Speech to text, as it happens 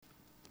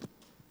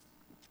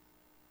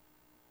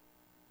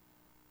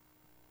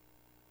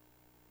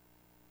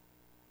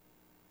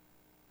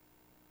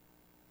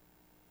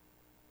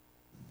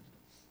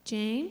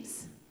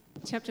James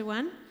chapter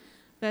 1,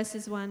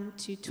 verses 1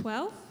 to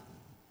 12.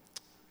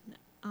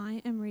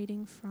 I am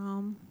reading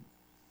from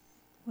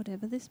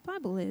whatever this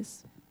Bible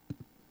is.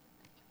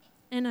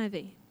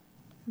 NIV.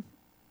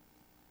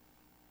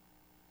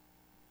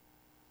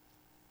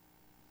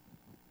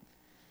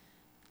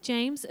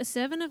 James, a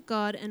servant of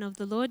God and of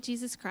the Lord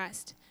Jesus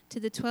Christ, to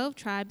the 12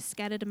 tribes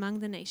scattered among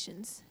the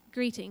nations,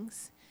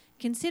 greetings.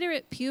 Consider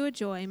it pure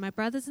joy, my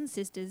brothers and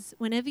sisters,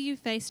 whenever you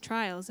face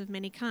trials of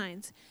many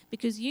kinds,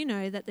 because you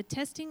know that the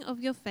testing of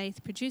your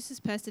faith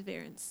produces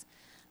perseverance.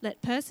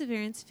 Let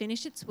perseverance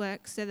finish its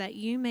work so that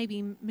you may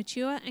be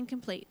mature and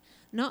complete,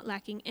 not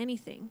lacking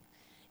anything.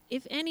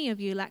 If any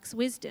of you lacks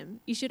wisdom,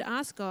 you should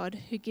ask God,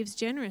 who gives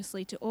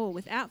generously to all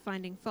without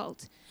finding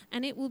fault,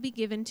 and it will be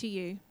given to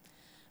you.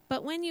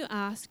 But when you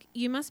ask,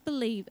 you must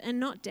believe and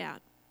not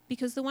doubt,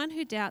 because the one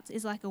who doubts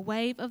is like a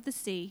wave of the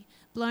sea,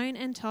 blown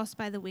and tossed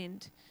by the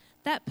wind.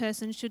 That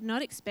person should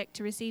not expect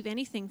to receive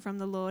anything from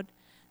the Lord.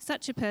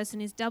 Such a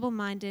person is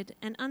double-minded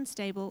and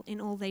unstable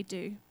in all they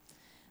do.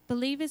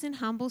 Believers in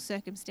humble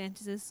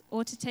circumstances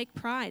ought to take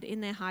pride in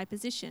their high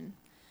position,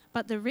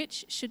 but the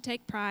rich should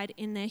take pride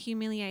in their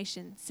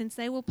humiliation, since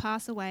they will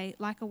pass away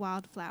like a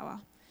wild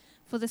flower.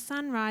 For the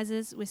sun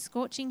rises with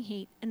scorching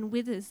heat and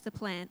withers the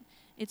plant,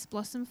 its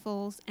blossom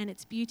falls and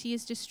its beauty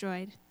is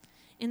destroyed.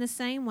 In the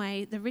same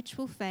way, the rich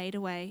will fade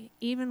away,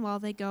 even while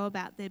they go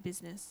about their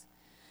business.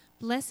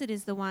 Blessed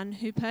is the one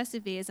who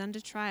perseveres under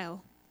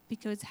trial,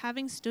 because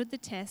having stood the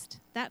test,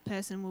 that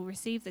person will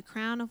receive the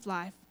crown of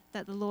life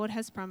that the Lord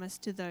has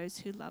promised to those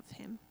who love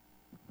him.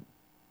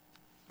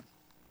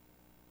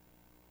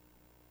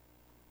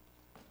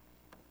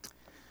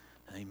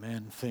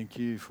 Amen. Thank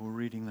you for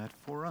reading that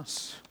for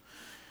us.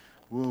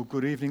 Well,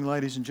 good evening,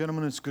 ladies and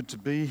gentlemen. It's good to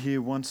be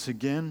here once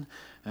again.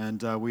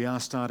 And we are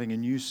starting a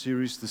new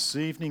series this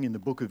evening in the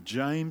book of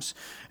James.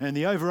 And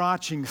the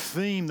overarching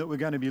theme that we're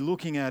going to be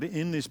looking at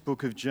in this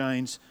book of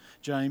James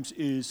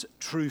is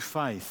true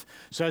faith.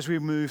 So as we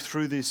move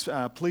through this,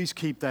 please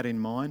keep that in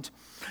mind.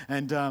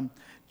 And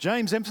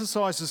James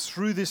emphasizes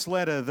through this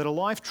letter that a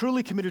life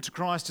truly committed to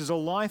Christ is a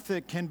life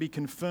that can be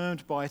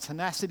confirmed by a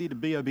tenacity to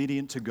be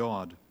obedient to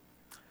God,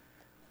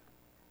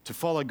 to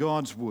follow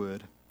God's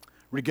word,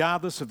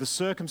 regardless of the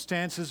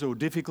circumstances or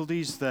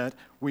difficulties that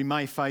we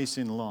may face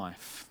in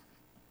life.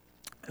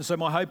 And so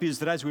my hope is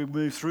that as we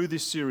move through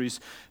this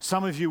series,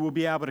 some of you will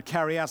be able to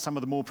carry out some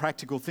of the more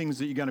practical things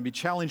that you're going to be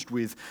challenged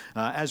with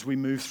as we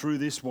move through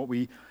this, what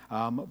we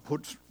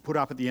put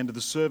up at the end of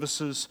the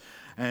services,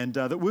 and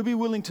that we'll be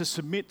willing to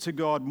submit to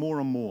God more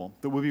and more,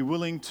 that we'll be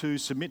willing to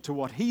submit to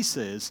what he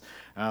says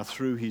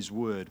through his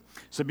word.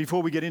 So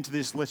before we get into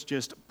this, let's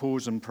just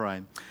pause and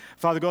pray.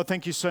 Father God,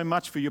 thank you so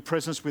much for your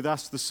presence with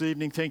us this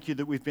evening. Thank you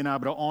that we've been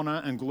able to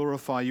honour and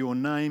glorify your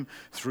name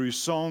through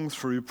song,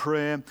 through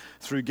prayer,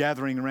 through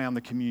gathering around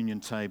the communion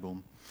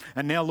table.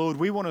 And now, Lord,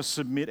 we want to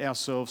submit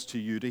ourselves to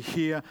you to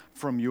hear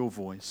from your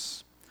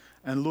voice.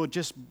 And Lord,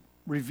 just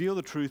reveal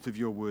the truth of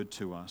your word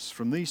to us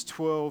from these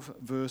 12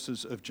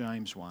 verses of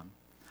James 1.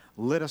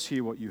 Let us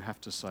hear what you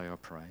have to say, I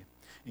pray.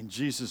 In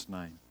Jesus'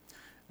 name,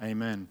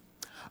 amen.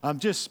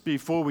 Just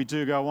before we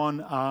do go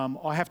on,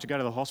 I have to go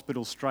to the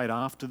hospital straight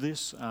after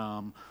this.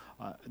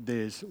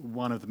 There's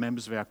one of the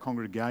members of our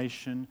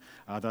congregation,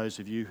 those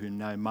of you who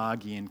know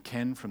Margie and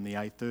Ken from the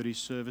 8:30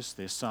 service,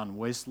 their son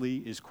Wesley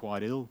is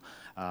quite ill.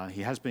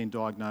 He has been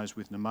diagnosed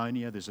with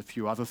pneumonia. There's a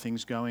few other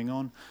things going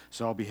on,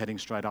 so I'll be heading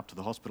straight up to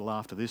the hospital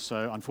after this.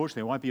 So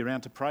unfortunately I won't be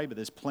around to pray, but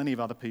there's plenty of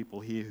other people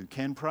here who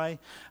can pray.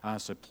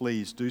 So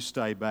please do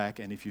stay back,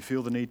 and if you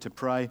feel the need to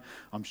pray,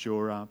 I'm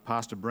sure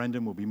Pastor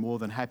Brendan will be more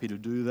than happy to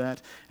do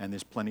that, and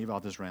there's plenty of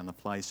others around the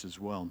place as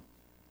well.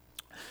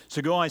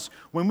 So guys,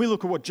 when we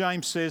look at what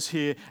James says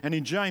here, and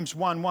in James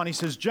 1:1, he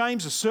says,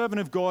 James, a servant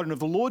of God and of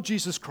the Lord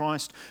Jesus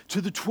Christ, to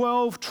the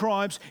 12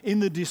 tribes in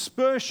the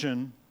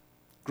dispersion,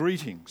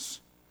 greetings.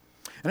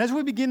 And as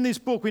we begin this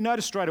book, we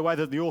notice straight away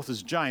that the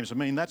author's James. I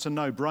mean, that's a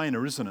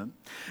no-brainer, isn't it?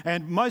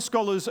 And most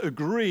scholars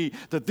agree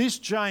that this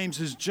James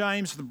is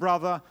James, the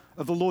brother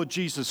of the Lord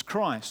Jesus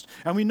Christ.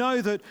 And we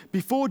know that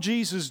before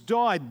Jesus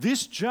died,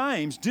 this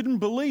James didn't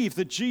believe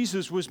that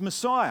Jesus was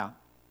Messiah.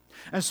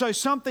 And so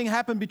something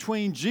happened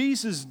between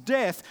Jesus'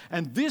 death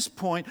and this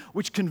point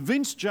which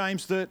convinced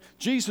James that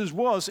Jesus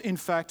was, in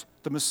fact,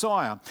 the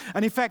Messiah.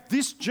 And in fact,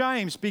 this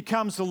James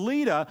becomes the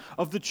leader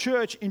of the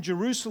church in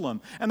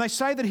Jerusalem. And they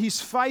say that his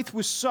faith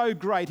was so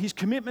great, his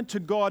commitment to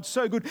God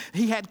so good,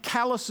 he had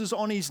calluses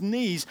on his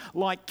knees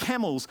like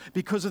camels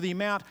because of the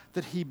amount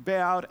that he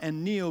bowed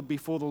and kneeled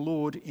before the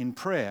Lord in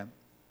prayer.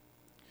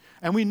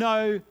 And we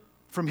know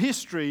from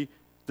history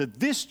that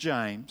this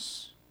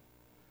James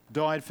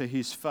died for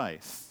his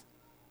faith.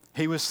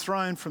 He was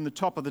thrown from the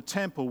top of the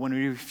temple when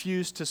he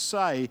refused to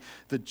say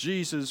that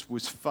Jesus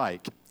was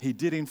fake. He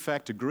did in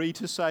fact agree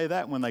to say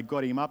that. When they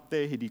got him up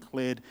there, he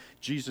declared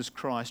Jesus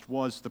Christ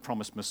was the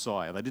promised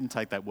Messiah. They didn't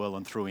take that well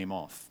and threw him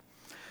off.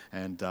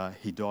 And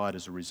he died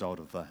as a result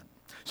of that.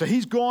 So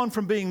he's gone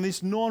from being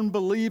this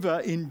non-believer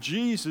in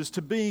Jesus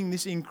to being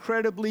this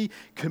incredibly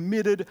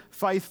committed,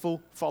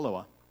 faithful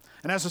follower.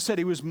 And as I said,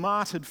 he was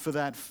martyred for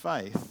that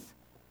faith.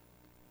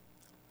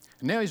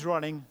 And now he's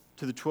writing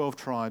to the 12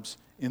 tribes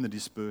in the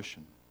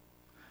dispersion.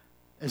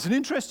 It's an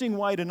interesting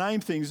way to name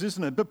things,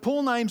 isn't it? But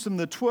Paul names them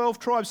the 12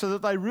 tribes so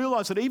that they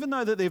realise that even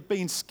though that they've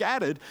been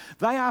scattered,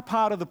 they are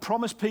part of the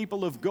promised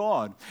people of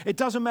God. It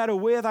doesn't matter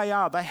where they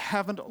are. They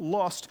haven't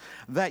lost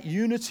that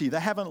unity.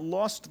 They haven't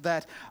lost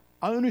that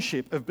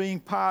ownership of being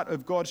part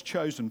of God's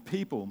chosen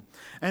people.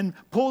 And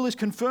Paul is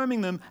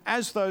confirming them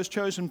as those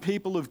chosen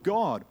people of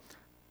God.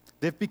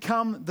 They've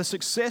become the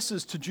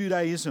successors to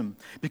Judaism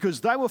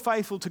because they were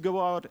faithful to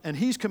God and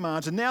his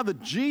commands. And now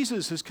that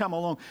Jesus has come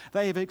along,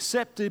 they have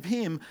accepted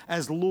him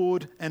as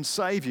Lord and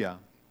Saviour.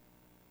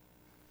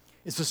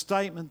 It's a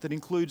statement that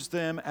includes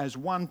them as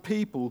one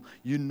people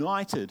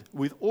united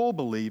with all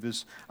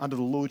believers under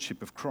the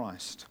lordship of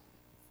Christ.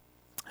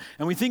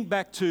 And we think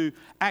back to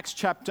Acts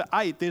chapter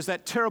 8, there's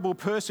that terrible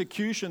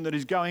persecution that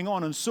is going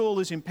on, and Saul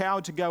is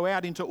empowered to go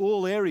out into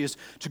all areas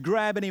to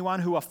grab anyone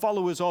who are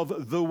followers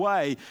of the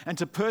way and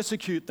to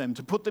persecute them,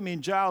 to put them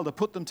in jail, to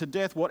put them to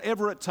death,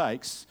 whatever it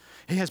takes.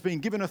 He has been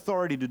given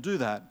authority to do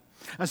that.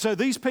 And so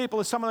these people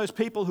are some of those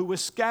people who were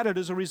scattered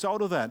as a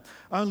result of that.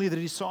 Only the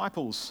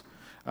disciples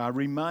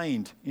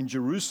remained in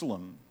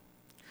Jerusalem.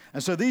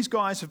 And so these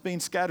guys have been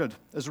scattered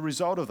as a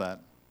result of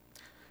that.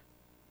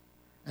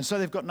 And so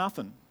they've got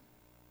nothing.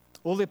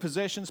 All their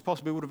possessions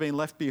possibly would have been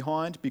left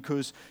behind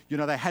because,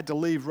 they had to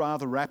leave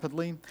rather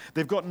rapidly.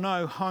 They've got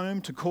no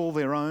home to call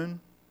their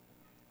own.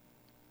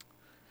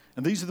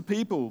 And these are the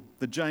people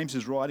that James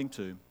is writing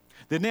to.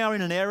 They're now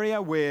in an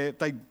area where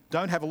they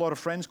don't have a lot of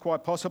friends,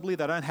 quite possibly.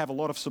 They don't have a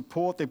lot of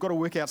support. They've got to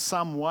work out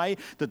some way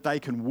that they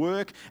can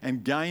work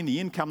and gain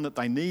the income that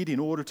they need in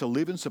order to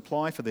live and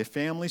supply for their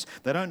families.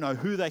 They don't know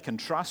who they can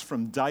trust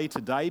from day to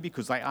day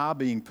because they are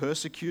being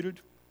persecuted.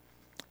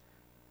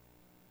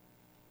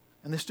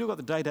 And they've still got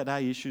the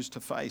day-to-day issues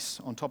to face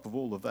on top of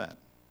all of that.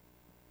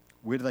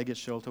 Where do they get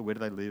shelter? Where do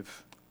they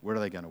live? Where are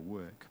they going to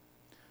work?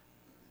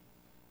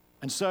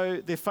 And so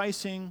they're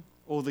facing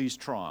all these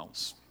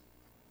trials.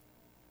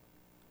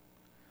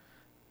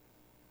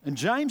 And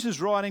James is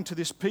writing to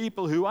this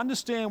people who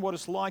understand what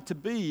it's like to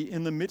be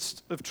in the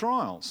midst of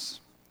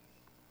trials.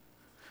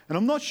 And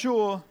I'm not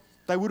sure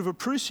they would have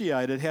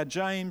appreciated how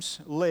James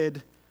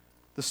led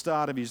the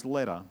start of his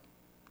letter.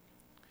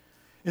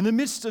 In the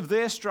midst of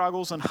their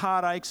struggles and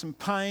heartaches and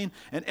pain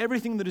and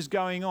everything that is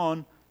going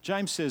on,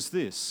 James says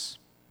this: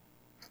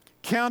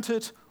 "Count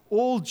it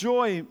all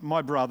joy,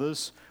 my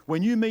brothers,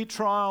 when you meet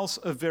trials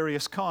of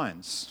various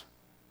kinds."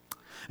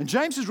 And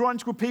James is writing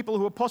to people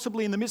who are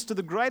possibly in the midst of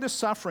the greatest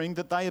suffering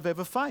that they have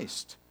ever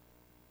faced.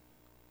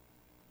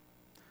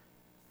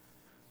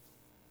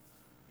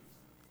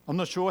 I'm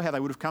not sure how they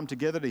would have come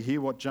together to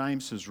hear what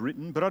James has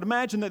written, but I'd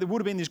imagine that there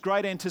would have been this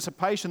great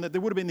anticipation, that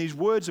there would have been these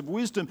words of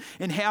wisdom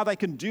in how they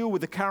can deal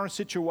with the current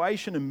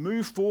situation and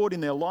move forward in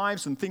their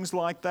lives and things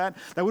like that.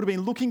 They would have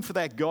been looking for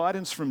that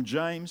guidance from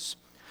James.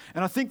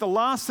 And I think the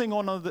last thing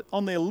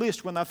on their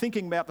list when they're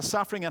thinking about the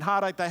suffering and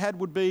heartache they had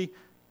would be,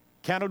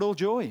 count it all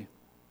joy.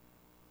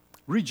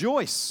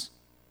 Rejoice.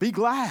 Be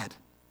glad.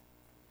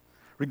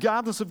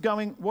 Regardless of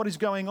what is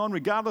going on,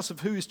 regardless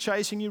of who is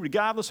chasing you,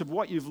 regardless of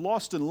what you've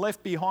lost and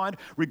left behind,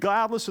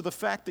 regardless of the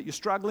fact that you're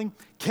struggling,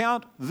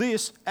 count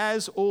this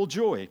as all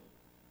joy.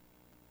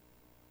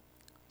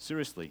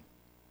 Seriously,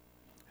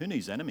 who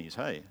needs enemies,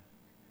 hey?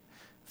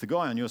 If the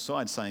guy on your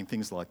side saying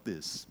things like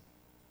this.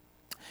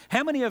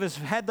 How many of us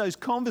have had those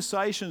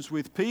conversations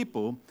with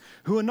people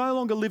who are no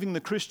longer living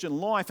the Christian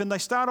life, and they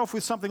start off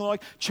with something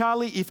like,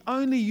 "Charlie, if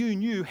only you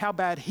knew how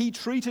bad he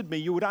treated me,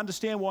 you would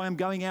understand why I'm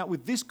going out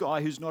with this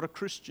guy who's not a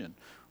Christian."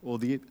 Or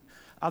the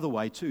other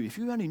way too, "If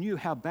you only knew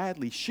how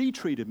badly she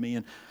treated me,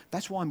 and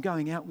that's why I'm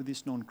going out with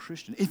this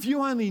non-Christian. If you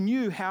only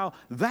knew how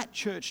that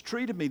church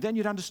treated me, then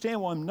you'd understand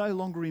why I'm no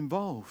longer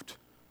involved."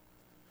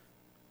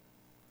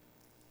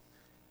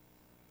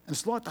 And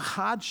it's like the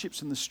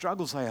hardships and the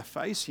struggles they are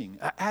facing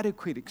are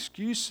adequate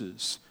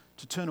excuses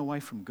to turn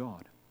away from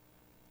God.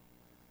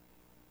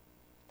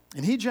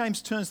 And here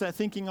James turns that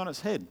thinking on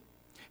its head.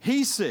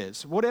 He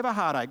says, whatever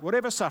heartache,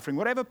 whatever suffering,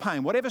 whatever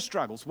pain, whatever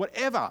struggles,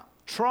 whatever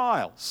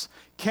trials,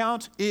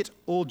 count it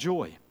all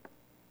joy.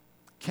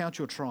 Count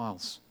your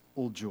trials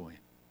all joy.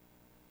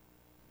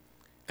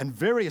 And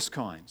various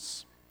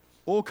kinds,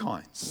 all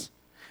kinds.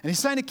 And he's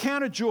saying to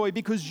count it joy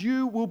because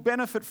you will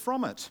benefit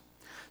from it.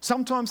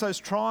 Sometimes those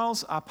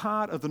trials are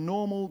part of the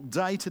normal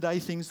day-to-day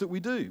things that we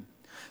do.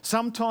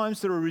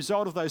 Sometimes they're a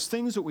result of those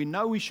things that we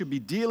know we should be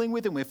dealing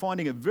with, and we're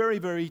finding it very,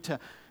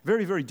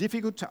 very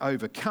difficult to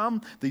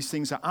overcome. These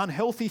things are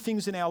unhealthy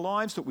things in our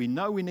lives that we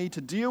know we need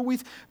to deal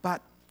with,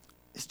 but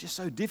it's just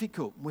so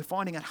difficult. We're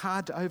finding it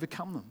hard to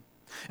overcome them.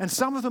 And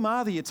some of them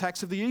are the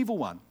attacks of the evil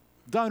one.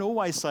 Don't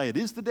always say it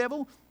is the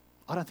devil.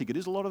 I don't think it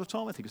is a lot of the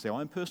time. I think it's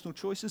our own personal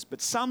choices, but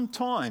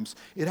sometimes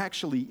it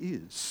actually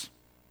is.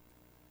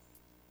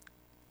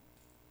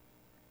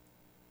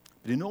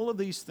 But in all of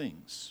these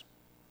things,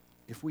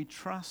 if we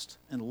trust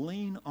and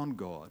lean on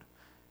God,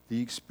 the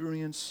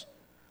experience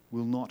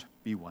will not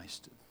be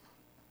wasted.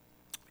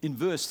 In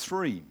verse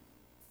 3,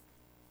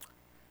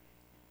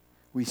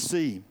 we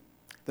see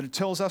that it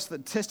tells us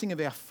that testing of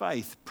our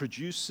faith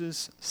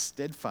produces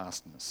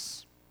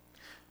steadfastness.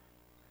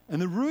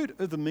 And the root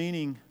of the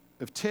meaning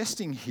of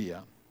testing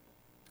here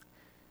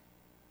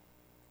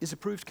is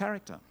approved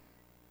character.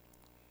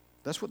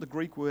 That's what the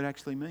Greek word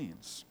actually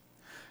means.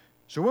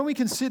 So when we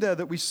consider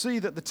that, we see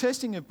that the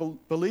testing of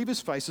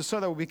believers' faith is so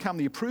they will become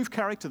the approved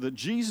character that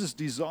Jesus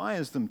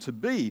desires them to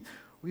be.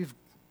 We've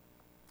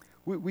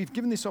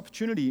given this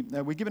opportunity,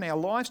 we've given our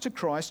lives to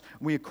Christ,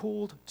 and we are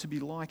called to be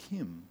like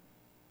him.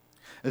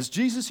 As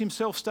Jesus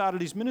himself started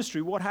his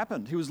ministry, what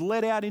happened? He was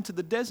led out into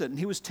the desert and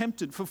he was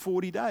tempted for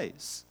 40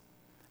 days.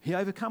 He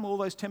overcome all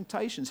those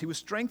temptations. He was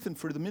strengthened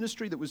for the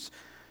ministry that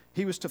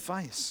he was to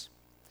face.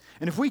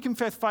 And if we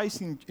confess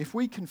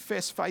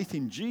faith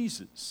in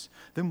Jesus,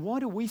 then why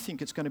do we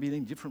think it's going to be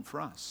any different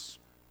for us?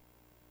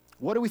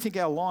 Why do we think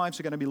our lives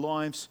are going to be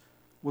lives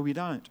where we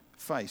don't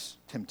face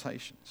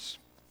temptations?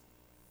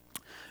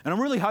 And I'm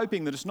really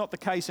hoping that it's not the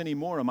case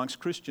anymore amongst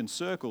Christian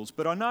circles,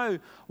 but I know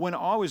when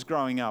I was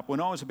growing up,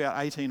 when I was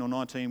about 18 or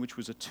 19, which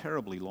was a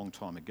terribly long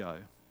time ago.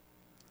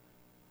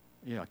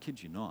 Yeah, I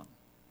kid you not.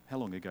 How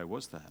long ago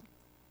was that?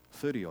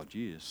 30 odd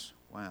years.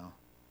 Wow.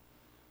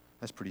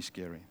 That's pretty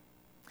scary.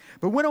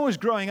 But when I was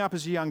growing up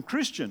as a young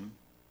Christian,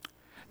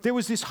 there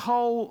was this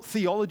whole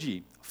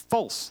theology,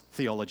 false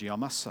theology, I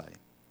must say,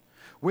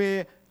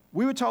 where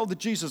we were told that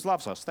Jesus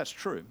loves us. That's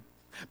true.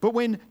 But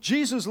when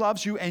Jesus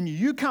loves you and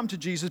you come to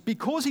Jesus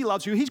because he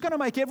loves you, he's going to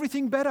make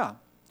everything better.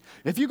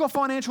 If you've got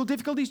financial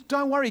difficulties,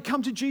 don't worry,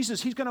 come to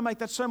Jesus. He's going to make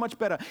that so much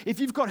better. If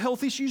you've got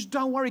health issues,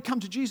 don't worry, come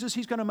to Jesus.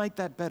 He's going to make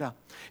that better.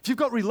 If you've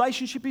got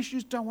relationship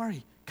issues, don't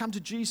worry, come to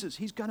Jesus.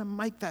 He's going to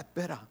make that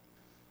better.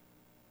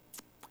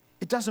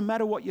 It doesn't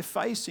matter what you're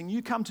facing.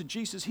 You come to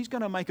Jesus, he's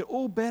going to make it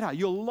all better.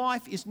 Your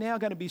life is now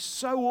going to be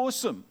so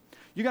awesome.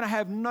 You're going to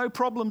have no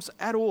problems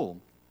at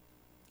all.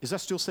 Is that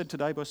still said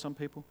today by some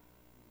people?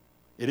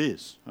 It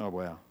is. Oh,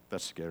 wow,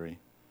 that's scary.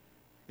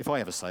 If I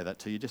ever say that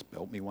to you, just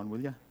belt me one,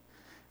 will you?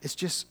 It's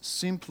just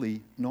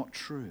simply not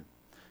true.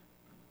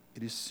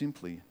 It is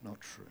simply not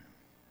true.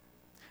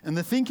 And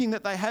the thinking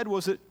that they had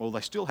was that, well,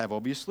 they still have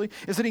obviously,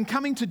 is that in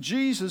coming to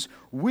Jesus,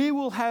 we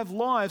will have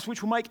lives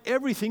which will make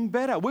everything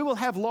better. We will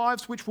have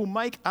lives which will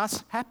make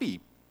us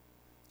happy.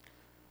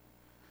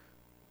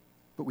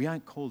 But we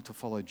aren't called to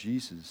follow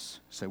Jesus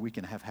so we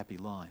can have happy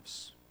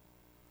lives.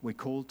 We're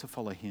called to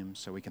follow him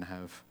so we can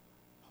have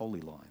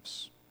holy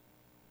lives.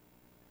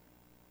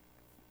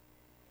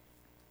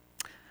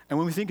 And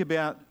when we think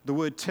about the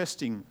word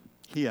testing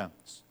here,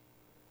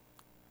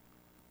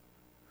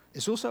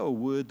 it's also a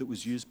word that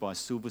was used by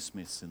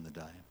silversmiths in the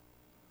day.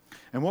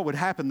 And what would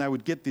happen, they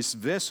would get this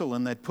vessel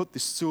and they'd put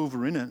this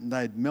silver in it and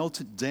they'd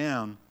melt it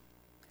down.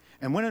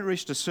 And when it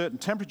reached a certain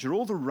temperature,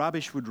 all the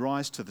rubbish would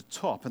rise to the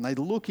top and they'd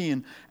look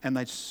in and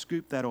they'd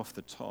scoop that off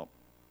the top.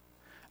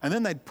 And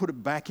then they'd put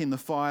it back in the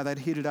fire, they'd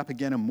heat it up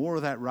again, and more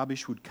of that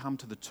rubbish would come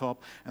to the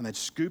top and they'd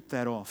scoop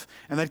that off.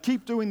 And they'd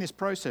keep doing this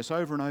process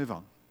over and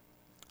over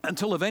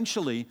until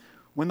eventually,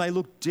 when they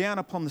looked down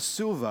upon the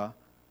silver,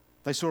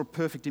 they saw a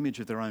perfect image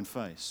of their own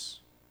face.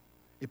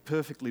 It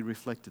perfectly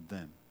reflected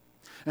them.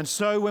 And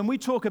so when we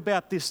talk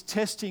about this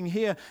testing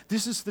here,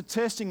 this is the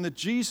testing that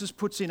Jesus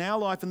puts in our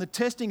life, and the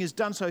testing is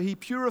done so he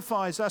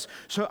purifies us.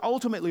 So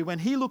ultimately, when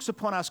he looks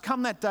upon us,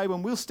 come that day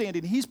when we'll stand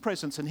in his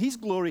presence and his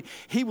glory,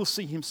 he will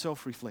see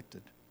himself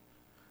reflected.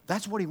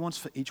 That's what he wants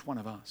for each one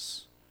of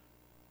us.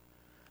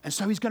 And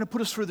so he's going to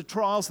put us through the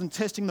trials and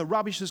testing. The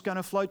rubbish is going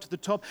to float to the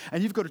top.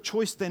 And you've got a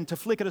choice then to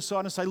flick it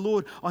aside and say,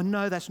 Lord, I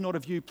know that's not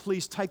of you.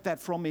 Please take that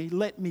from me.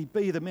 Let me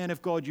be the man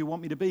of God you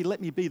want me to be. Let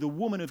me be the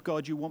woman of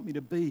God you want me to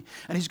be.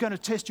 And he's going to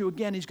test you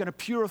again. He's going to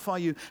purify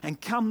you.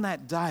 And come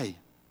that day,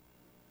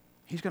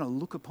 he's going to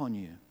look upon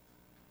you.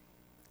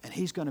 And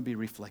he's going to be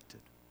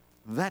reflected.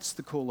 That's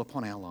the call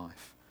upon our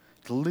life.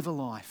 To live a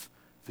life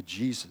for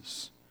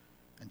Jesus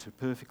and to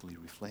perfectly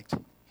reflect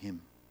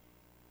him.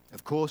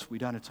 Of course, we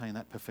don't attain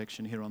that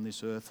perfection here on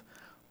this earth.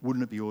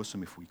 Wouldn't it be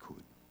awesome if we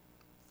could?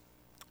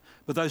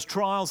 But those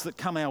trials that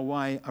come our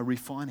way are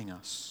refining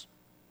us.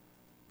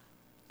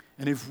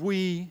 And if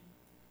we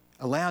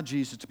allow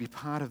Jesus to be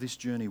part of this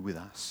journey with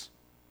us,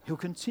 he'll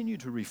continue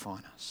to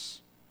refine us.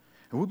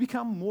 And we'll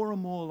become more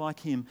and more like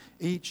him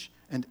each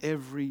and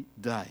every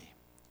day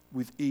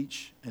with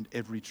each and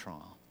every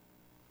trial.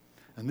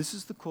 And this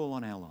is the call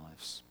on our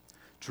lives,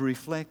 to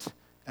reflect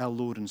our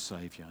Lord and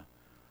Saviour.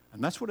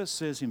 And that's what it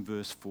says in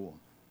verse 4.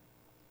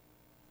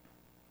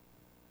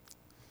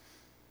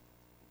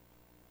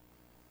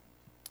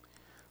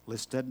 Let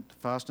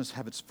steadfastness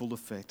have its full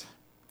effect,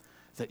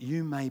 that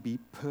you may be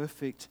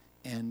perfect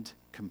and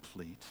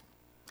complete,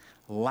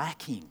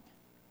 lacking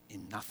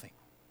in nothing.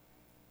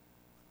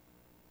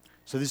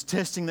 So this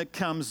testing that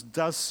comes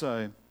does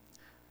so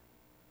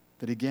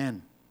that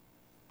again,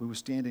 we will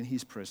stand in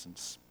his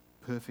presence,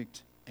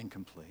 perfect and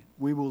complete.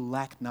 We will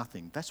lack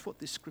nothing. That's what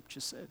this scripture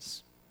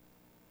says.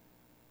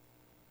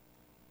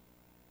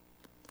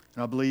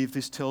 And I believe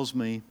this tells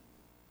me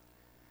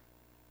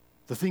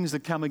the things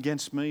that come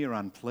against me are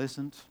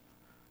unpleasant.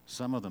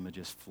 Some of them are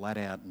just flat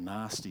out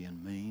nasty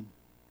and mean.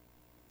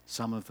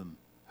 Some of them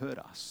hurt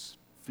us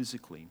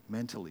physically,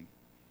 mentally,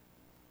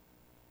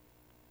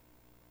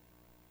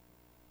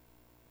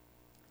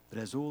 But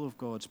as all of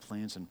God's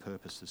plans and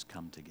purposes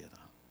come together,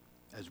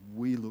 as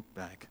we look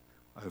back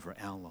over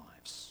our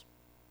lives,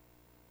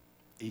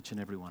 each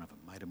and every one of them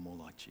made them more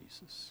like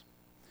Jesus.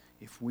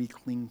 If we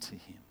cling to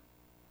him,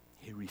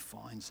 he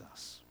refines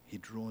us. He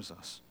draws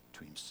us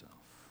to himself.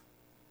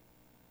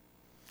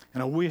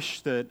 And I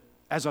wish that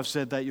as I've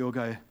said that, you'll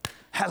go,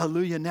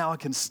 hallelujah, now I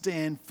can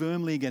stand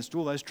firmly against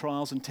all those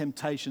trials and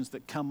temptations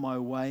that come my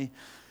way.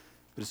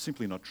 But it's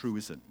simply not true,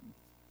 is it?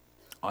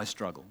 I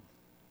struggle.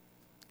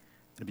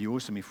 It'd be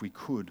awesome if we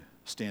could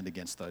stand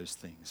against those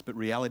things. But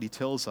reality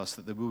tells us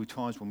that there will be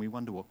times when we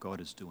wonder what God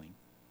is doing.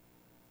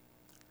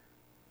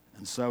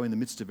 And so in the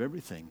midst of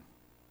everything,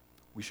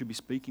 we should be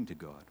speaking to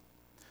God.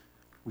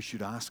 We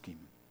should ask him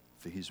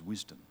for his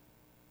wisdom.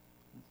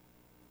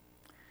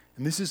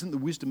 And this isn't the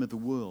wisdom of the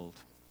world.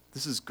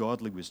 This is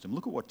godly wisdom.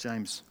 Look at what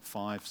James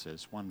 5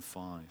 says,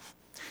 1:5.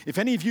 If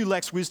any of you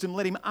lacks wisdom,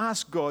 let him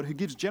ask God, who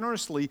gives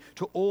generously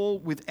to all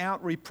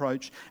without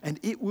reproach, and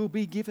it will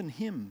be given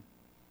him.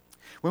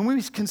 When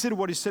we consider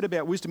what is said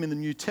about wisdom in the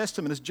New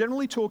Testament, it's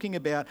generally talking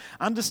about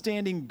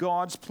understanding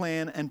God's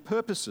plan and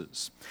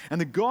purposes. And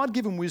the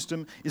God-given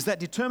wisdom is that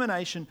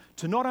determination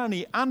to not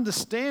only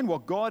understand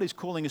what God is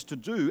calling us to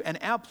do and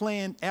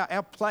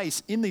our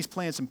place in these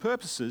plans and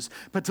purposes,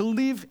 but to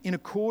live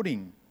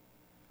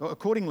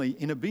accordingly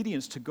in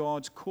obedience to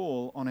God's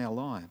call on our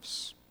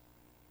lives.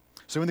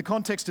 So in the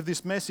context of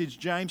this message,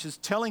 James is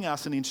telling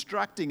us and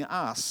instructing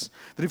us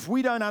that if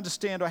we don't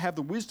understand or have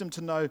the wisdom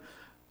to know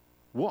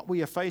what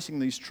we are facing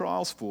these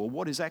trials for,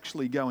 what is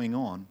actually going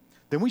on,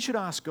 then we should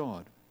ask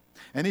God.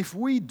 And if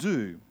we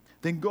do,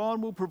 then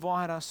God will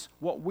provide us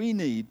what we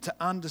need to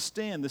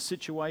understand the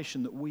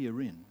situation that we are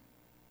in.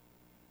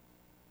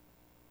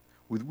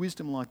 With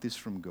wisdom like this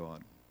from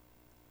God,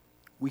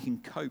 we can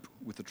cope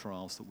with the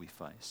trials that we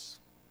face.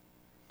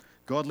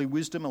 Godly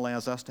wisdom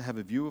allows us to have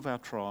a view of our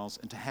trials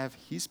and to have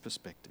his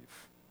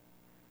perspective.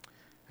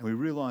 And we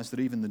realize that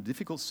even the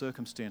difficult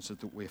circumstances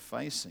that we're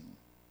facing,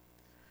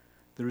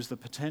 there is the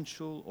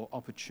potential or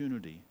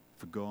opportunity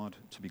for God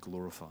to be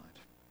glorified.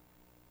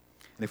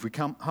 And if we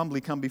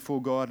humbly come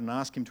before God and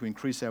ask him to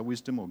increase our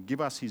wisdom or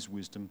give us his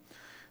wisdom,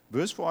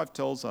 verse 5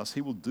 tells us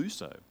he will do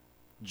so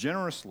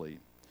generously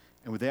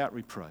and without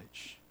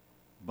reproach.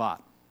 But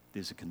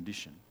there's a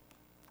condition.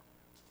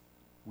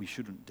 We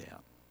shouldn't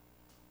doubt.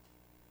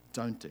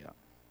 Don't doubt.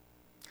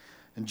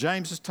 And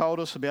James has told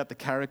us about the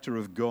character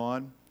of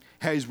God,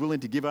 how he's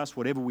willing to give us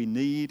whatever we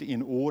need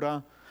in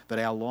order that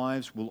our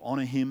lives will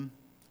honour him.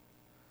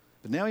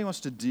 But now he wants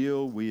to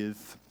deal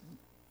with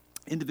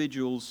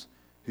individuals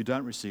who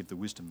don't receive the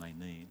wisdom they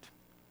need.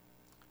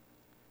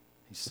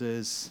 He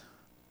says,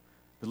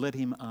 but let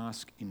him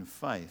ask in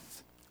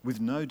faith, with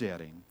no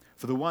doubting.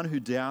 For the one who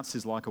doubts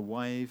is like a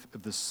wave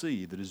of the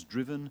sea that is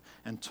driven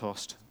and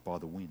tossed by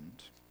the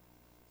wind.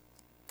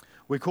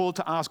 We're called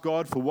to ask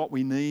God for what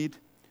we need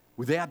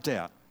without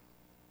doubt.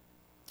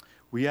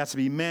 We are to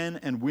be men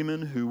and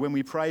women who, when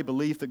we pray,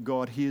 believe that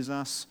God hears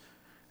us,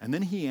 and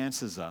then he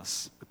answers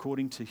us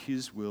according to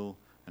his will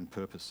and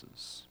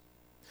purposes.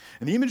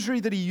 And the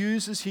imagery that he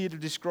uses here to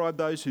describe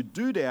those who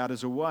do doubt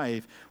is a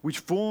wave which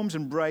forms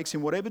and breaks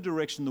in whatever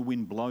direction the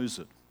wind blows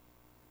it.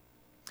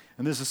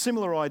 And there's a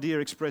similar idea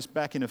expressed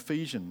back in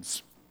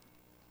Ephesians.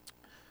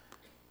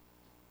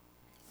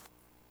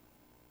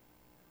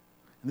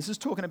 And this is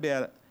talking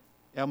about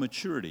our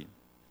maturity.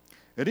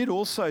 And it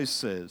also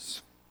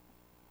says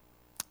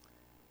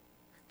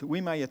that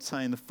we may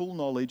attain the full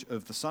knowledge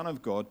of the Son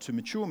of God, to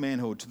mature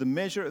manhood, to the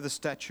measure of the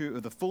stature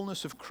of the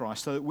fullness of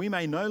Christ, so that we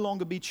may no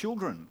longer be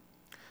children,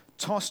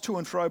 tossed to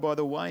and fro by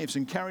the waves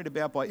and carried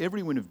about by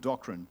every wind of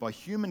doctrine, by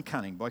human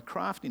cunning, by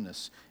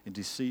craftiness and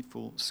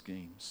deceitful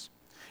schemes.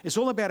 It's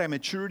all about our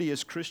maturity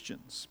as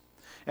Christians.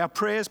 Our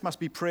prayers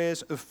must be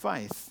prayers of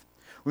faith.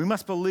 We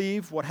must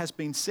believe what has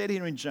been said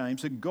here in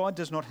James, that God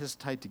does not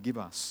hesitate to give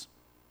us.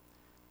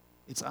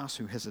 It's us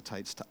who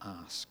hesitates to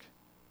ask.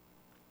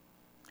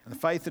 And the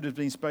faith that has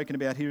been spoken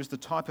about here is the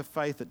type of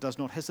faith that does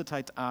not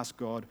hesitate to ask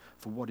God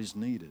for what is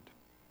needed.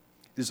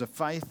 It is a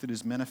faith that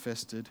is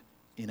manifested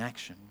in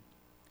action.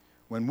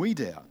 When we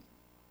doubt,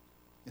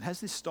 it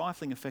has this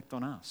stifling effect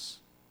on us.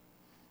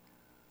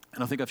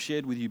 And I think I've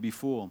shared with you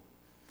before,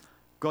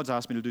 God's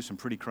asked me to do some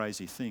pretty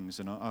crazy things,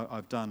 and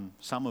I've done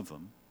some of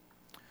them.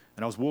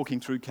 And I was walking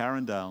through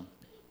Carindale,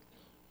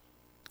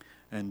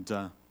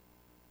 and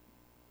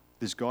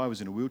this guy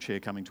was in a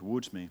wheelchair coming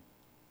towards me,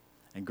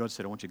 and God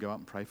said, I want you to go up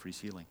and pray for his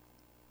healing.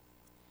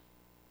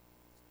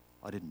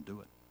 I didn't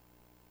do it.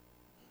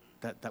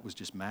 That was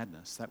just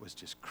madness. That was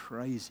just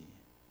crazy.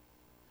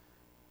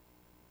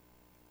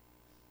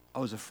 I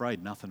was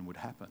afraid nothing would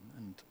happen.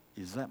 And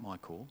is that my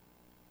call?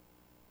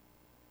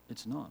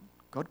 It's not.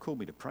 God called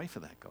me to pray for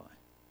that guy.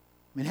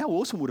 I mean, how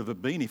awesome would it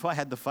have been if I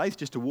had the faith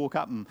just to walk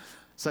up and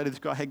say to this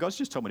guy, hey, God's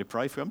just told me to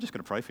pray for you. I'm just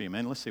going to pray for you,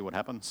 man. Let's see what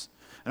happens.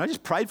 And I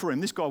just prayed for him.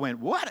 This guy went,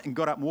 what? And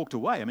got up and walked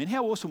away. I mean,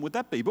 how awesome would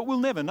that be? But we'll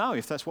never know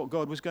if that's what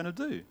God was going to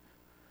do.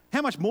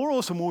 How much more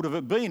awesome would it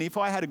have been if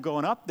I had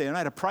gone up there and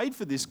I had prayed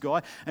for this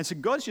guy and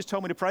said, God's just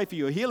told me to pray for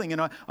your healing,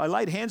 and I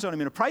laid hands on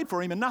him and I prayed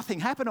for him and nothing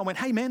happened. I went,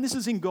 hey man, this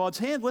is in God's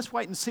hand. Let's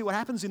wait and see what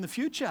happens in the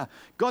future.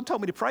 God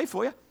told me to pray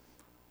for you.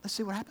 Let's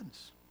see what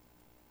happens.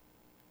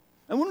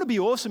 And wouldn't it be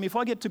awesome if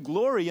I get to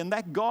glory and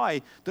that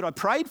guy that I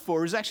prayed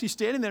for is actually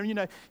standing there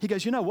and, he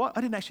goes, you know what?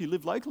 I didn't actually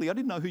live locally. I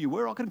didn't know who you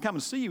were. I couldn't come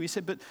and see you. He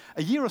said, but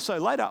a year or so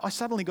later, I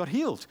suddenly got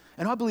healed.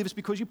 And I believe it's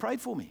because you prayed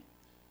for me.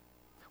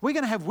 We're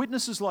going to have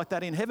witnesses like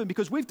that in heaven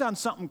because we've done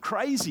something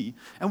crazy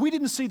and we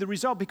didn't see the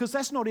result because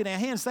that's not in our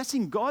hands. That's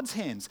in God's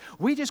hands.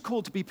 We're just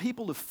called to be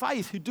people of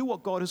faith who do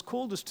what God has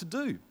called us to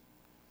do.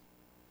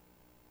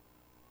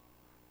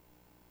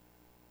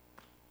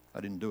 I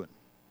didn't do it.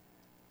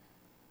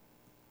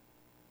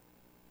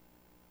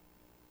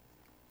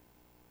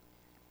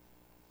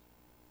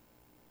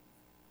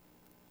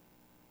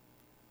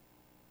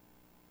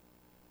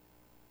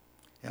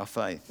 Our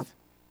faith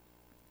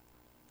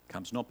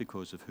comes not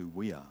because of who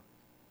we are,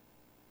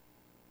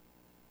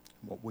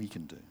 what we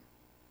can do,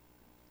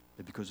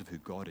 but because of who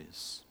God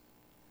is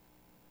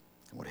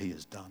and what He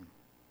has done.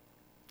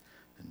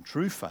 And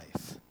true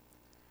faith,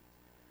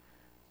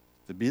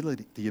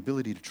 the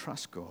ability to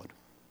trust God,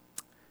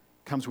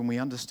 comes when we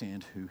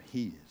understand who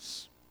He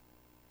is.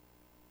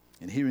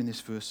 And here in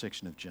this first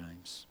section of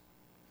James,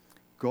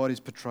 God is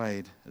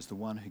portrayed as the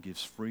one who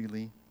gives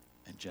freely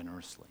and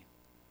generously.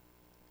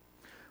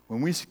 When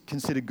we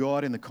consider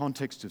God in the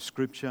context of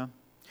Scripture,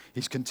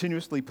 He's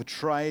continuously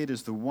portrayed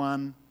as the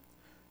one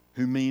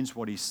who means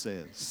what He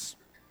says.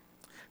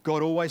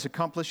 God always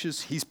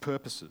accomplishes His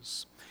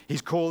purposes.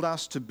 He's called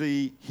us to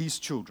be His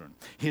children.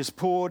 He has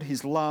poured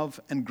His love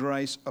and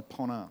grace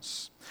upon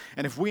us.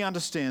 And if we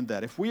understand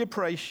that, if we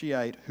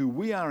appreciate who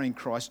we are in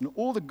Christ and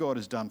all that God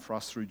has done for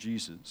us through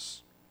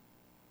Jesus,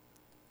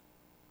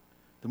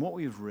 then what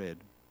we have read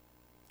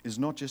is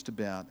not just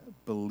about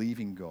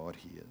believing God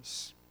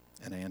hears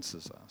and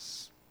answers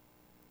us,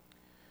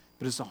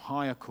 but it's a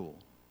higher call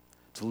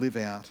to live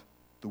out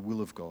the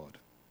will of God,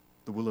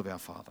 the will of our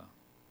Father.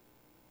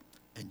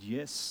 And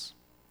yes,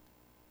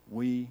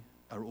 we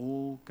are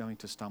all going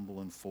to stumble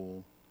and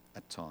fall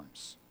at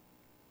times.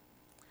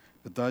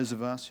 But those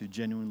of us who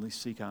genuinely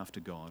seek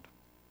after God,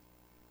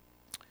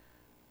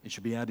 it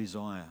should be our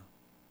desire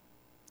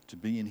to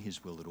be in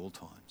His will at all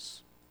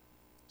times.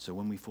 So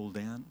when we fall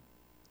down,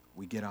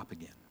 we get up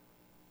again.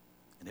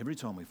 And every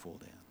time we fall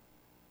down,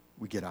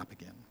 we get up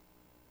again.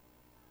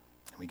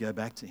 And we go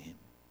back to Him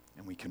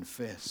and we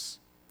confess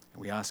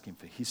and we ask Him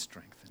for His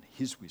strength and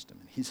His wisdom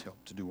and His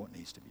help to do what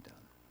needs to be done.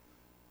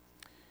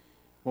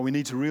 What we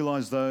need to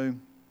realise, though,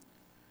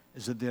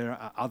 is that there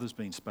are others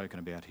being spoken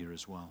about here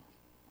as well.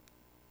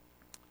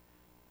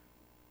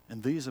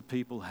 And these are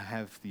people who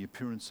have the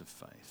appearance of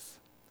faith.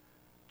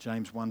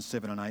 James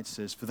 1:7-8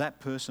 says, "For that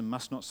person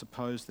must not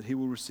suppose that he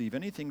will receive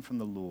anything from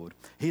the Lord.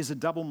 He is a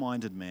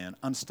double-minded man,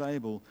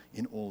 unstable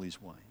in all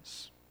his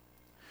ways."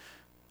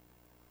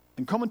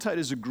 And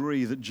commentators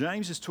agree that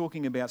James is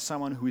talking about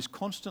someone who is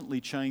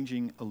constantly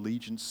changing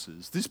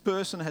allegiances. This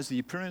person has the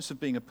appearance of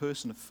being a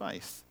person of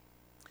faith,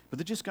 but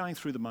they're just going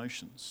through the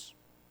motions.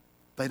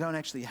 They don't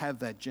actually have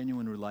that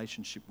genuine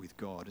relationship with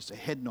God. It's a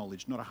head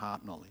knowledge, not a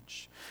heart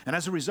knowledge. And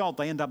as a result,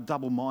 they end up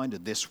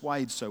double-minded. They're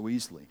swayed so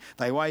easily.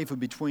 They waver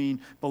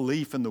between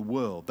belief and the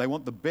world. They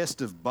want the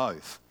best of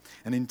both.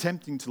 And in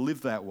attempting to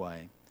live that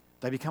way,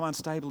 they become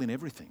unstable in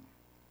everything.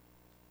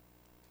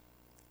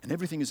 And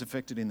everything is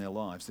affected in their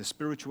lives. Their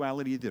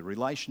spirituality, their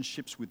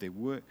relationships with their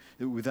work,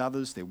 with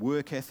others, their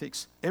work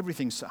ethics,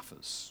 everything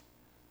suffers.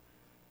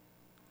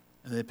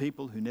 And they're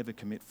people who never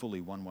commit fully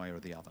one way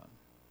or the other.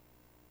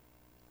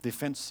 They're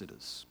fence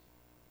sitters.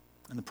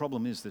 And the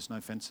problem is there's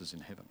no fences in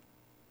heaven.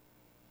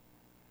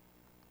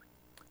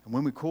 And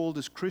when we're called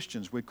as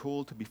Christians, we're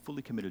called to be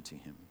fully committed to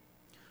Him,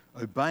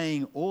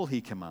 obeying all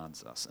He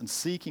commands us and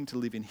seeking to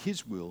live in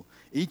His will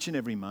each and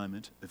every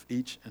moment of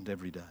each and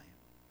every day.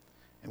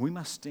 And we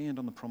must stand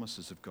on the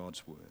promises of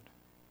God's word.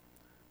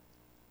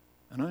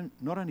 And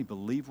not only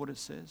believe what it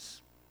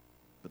says,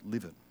 but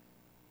live it.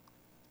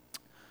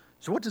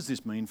 So what does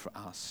this mean for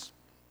us?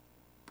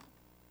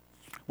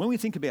 When we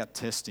think about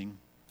testing,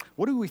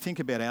 what do we think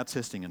about our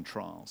testing and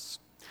trials?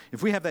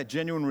 If we have that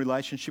genuine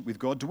relationship with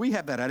God, do we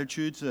have that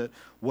attitude that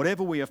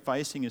whatever we are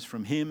facing is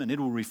from Him and it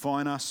will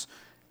refine us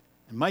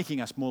and making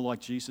us more like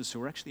Jesus, so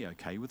we're actually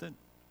okay with it?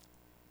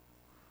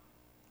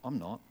 I'm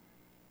not.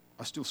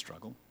 I still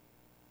struggle.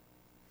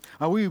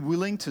 Are we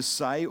willing to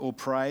say or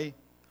pray,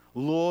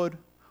 Lord,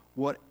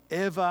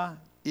 whatever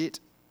it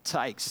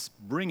takes,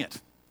 bring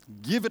it,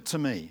 give it to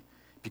me,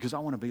 because I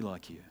want to be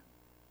like You?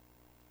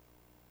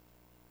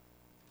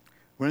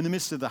 We're in the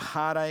midst of the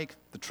heartache,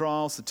 the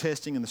trials, the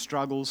testing and the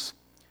struggles.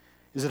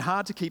 Is it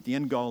hard to keep the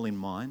end goal in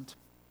mind?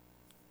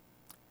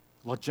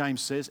 Like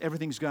James says,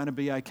 everything's going to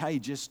be okay.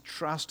 Just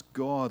trust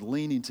God,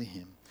 lean into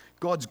Him.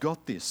 God's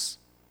got this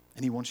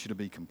and He wants you to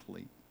be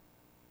complete.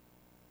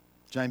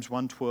 James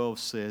 1:12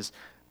 says,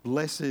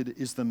 "Blessed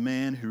is the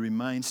man who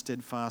remains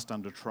steadfast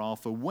under trial,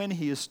 for when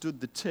he has stood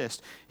the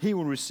test, he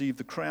will receive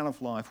the crown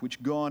of life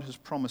which God has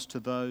promised to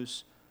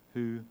those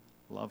who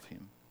love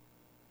Him."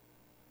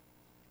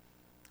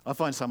 I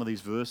find some of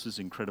these verses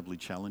incredibly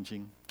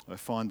challenging. I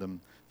find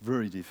them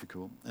very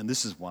difficult, and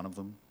this is one of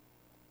them.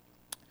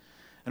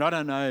 And I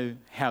don't know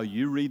how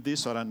you read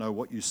this. I don't know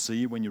what you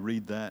see when you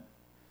read that.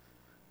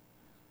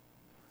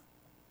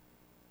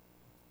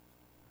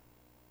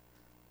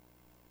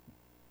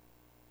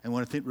 And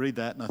when I read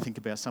that and I think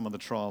about some of the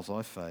trials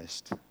I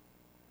faced,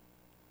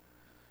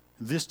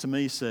 this to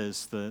me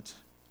says that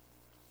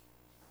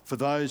for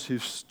those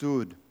who've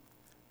stood,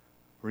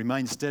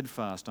 remain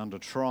steadfast under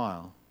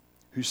trial,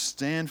 who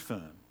stand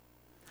firm,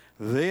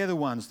 they're the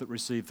ones that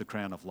receive the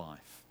crown of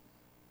life.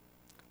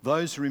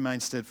 Those who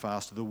remain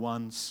steadfast are the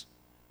ones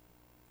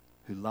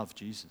who love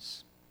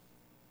Jesus.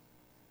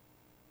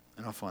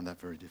 And I find that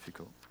very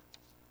difficult.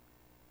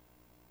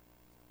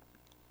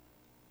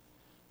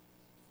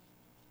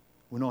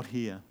 We're not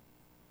here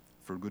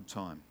for a good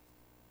time.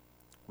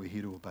 We're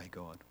here to obey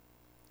God.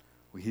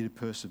 We're here to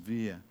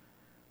persevere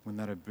when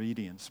that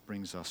obedience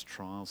brings us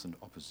trials and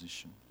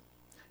opposition.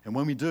 And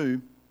when we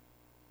do,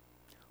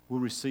 we'll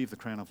receive the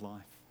crown of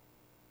life.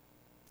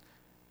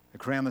 A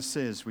crown that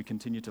says we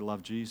continue to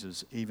love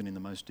Jesus even in the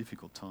most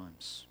difficult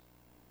times.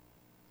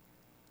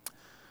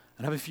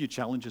 And I have a few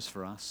challenges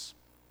for us,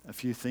 a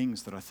few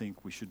things that I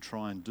think we should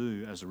try and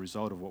do as a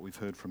result of what we've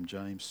heard from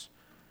James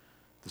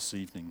this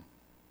evening.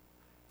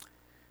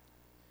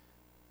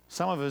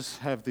 Some of us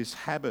have this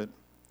habit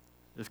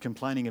of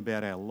complaining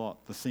about our lot,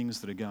 the things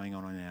that are going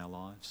on in our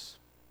lives.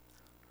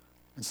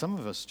 And some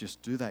of us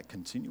just do that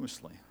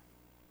continuously.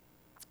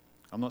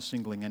 I'm not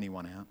singling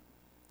anyone out.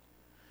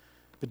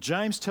 But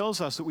James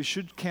tells us that we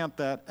should count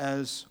that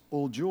as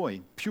all joy,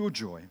 pure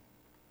joy.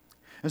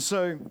 And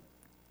so,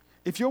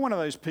 if you're one of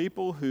those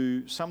people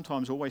who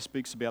sometimes always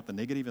speaks about the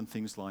negative and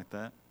things like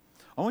that,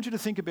 I want you to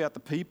think about the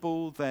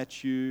people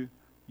that you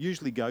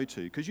usually go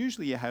to, because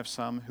usually you have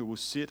some who will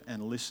sit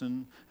and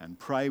listen and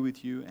pray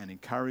with you and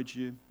encourage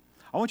you.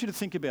 I want you to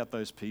think about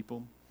those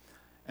people,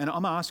 and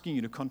I'm asking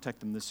you to contact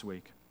them this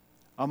week.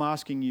 I'm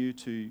asking you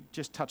to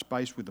just touch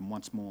base with them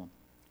once more.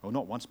 Or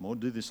not once more,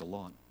 do this a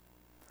lot.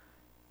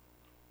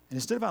 And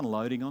instead of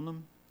unloading on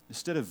them,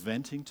 instead of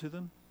venting to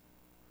them,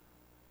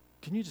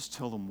 can you just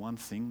tell them one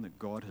thing that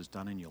God has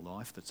done in your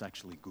life that's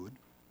actually good?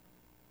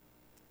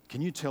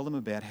 Can you tell them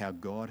about how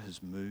God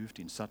has moved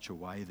in such a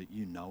way that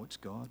you know it's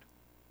God?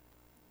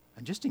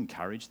 And just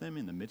encourage them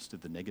in the midst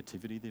of the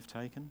negativity they've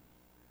taken,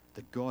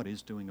 that God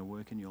is doing a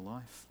work in your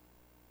life.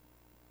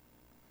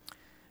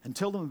 And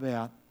tell them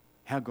about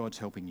how God's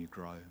helping you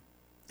grow,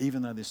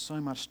 even though there's so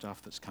much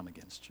stuff that's come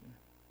against you.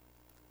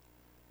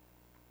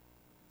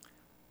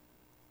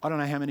 I don't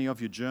know how many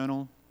of you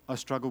journal. I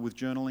struggle with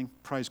journaling.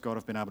 Praise God,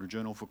 I've been able to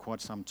journal for quite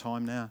some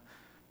time now.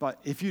 But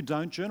if you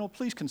don't journal,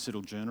 please consider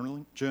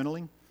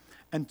journaling.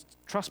 And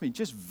trust me,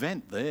 just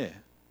vent there.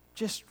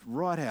 Just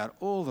write out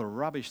all the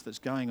rubbish that's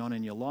going on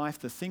in your life,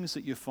 the things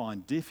that you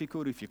find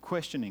difficult. If you're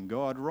questioning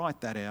God,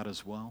 write that out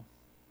as well.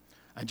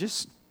 And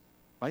just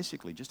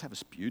basically just have a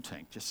spew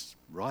tank. Just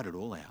write it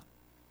all out.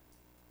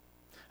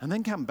 And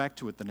then come back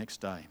to it the next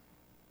day.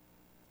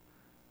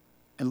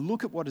 And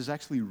look at what is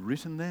actually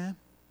written there.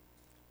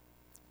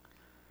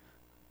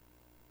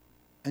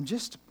 And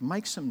just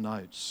make some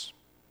notes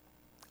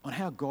on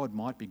how God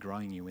might be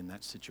growing you in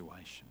that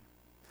situation.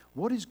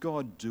 What is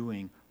God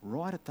doing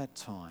right at that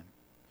time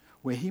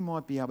where he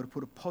might be able to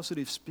put a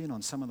positive spin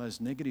on some of those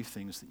negative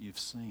things that you've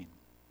seen?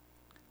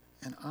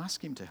 And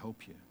ask him to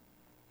help you.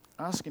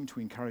 Ask him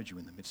to encourage you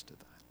in the midst of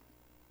that.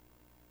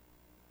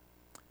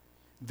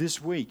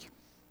 This week,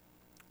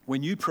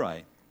 when you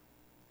pray,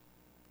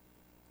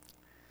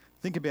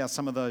 think about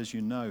some of those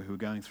you know who are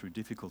going through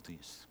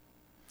difficulties.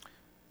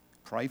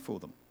 Pray for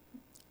them.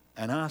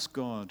 And ask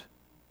God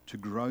to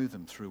grow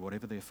them through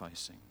whatever they're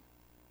facing,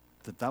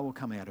 that they will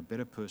come out a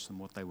better person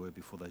than what they were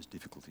before those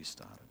difficulties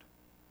started.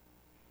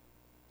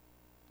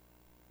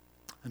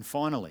 And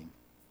finally,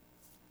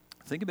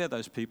 think about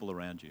those people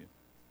around you,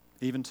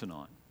 even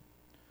tonight,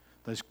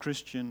 those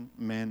Christian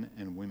men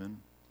and women.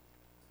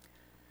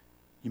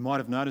 You might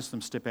have noticed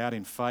them step out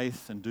in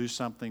faith and do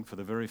something for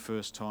the very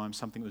first time,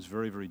 something that was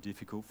very, very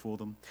difficult for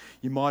them.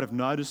 You might have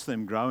noticed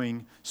them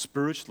growing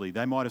spiritually.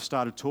 They might have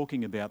started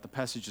talking about the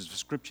passages of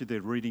Scripture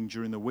they're reading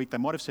during the week. They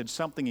might have said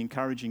something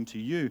encouraging to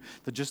you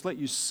that just let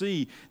you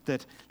see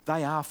that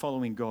they are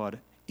following God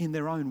in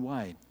their own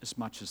way as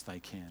much as they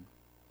can.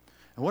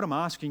 And what I'm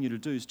asking you to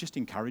do is just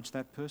encourage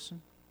that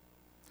person.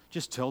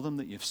 Just tell them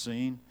that you've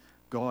seen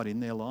God in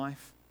their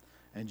life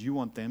and you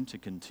want them to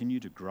continue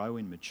to grow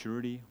in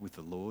maturity with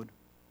the Lord,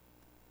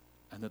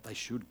 and that they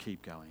should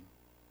keep going,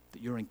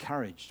 that you're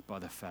encouraged by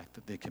the fact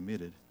that they're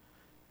committed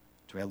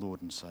to our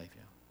Lord and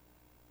Saviour.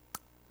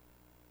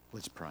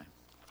 Let's pray.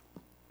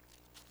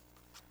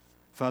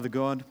 Father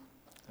God,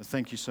 I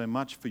thank you so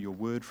much for your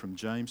word from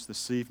James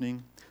this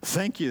evening.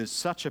 Thank you, it's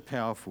such a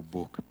powerful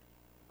book.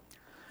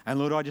 And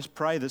Lord, I just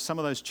pray that some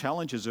of those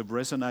challenges have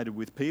resonated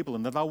with people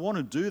and that they'll want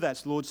to do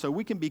that, Lord, so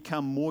we can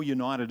become more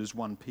united as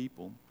one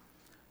people.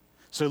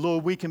 So,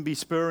 Lord, we can be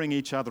spurring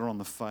each other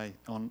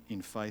on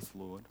in faith,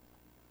 Lord.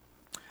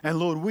 And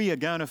Lord, we are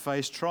going to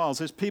face trials.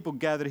 There's people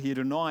gathered here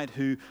tonight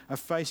who are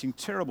facing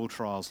terrible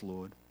trials,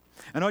 Lord.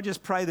 And I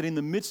just pray that in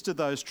the midst of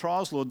those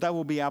trials, Lord, they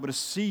will be able to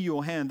see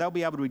your hand. They'll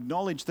be able to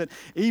acknowledge that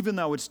even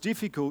though it's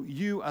difficult,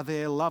 you are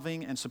there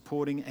loving and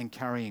supporting and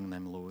carrying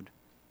them, Lord.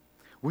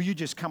 Will you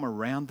just come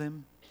around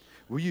them?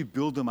 Will you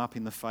build them up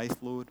in the faith,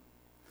 Lord?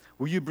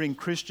 Will you bring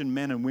Christian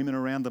men and women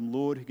around them,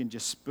 Lord, who can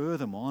just spur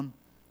them on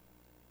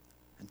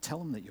and tell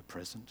them that you're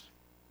present?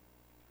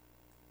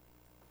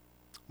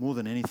 More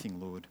than anything,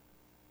 Lord,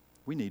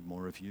 we need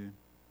more of you.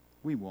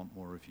 We want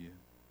more of you.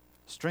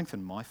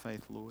 Strengthen my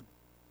faith, Lord.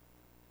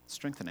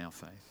 Strengthen our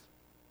faith.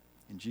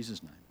 In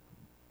Jesus' name,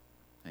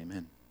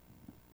 amen.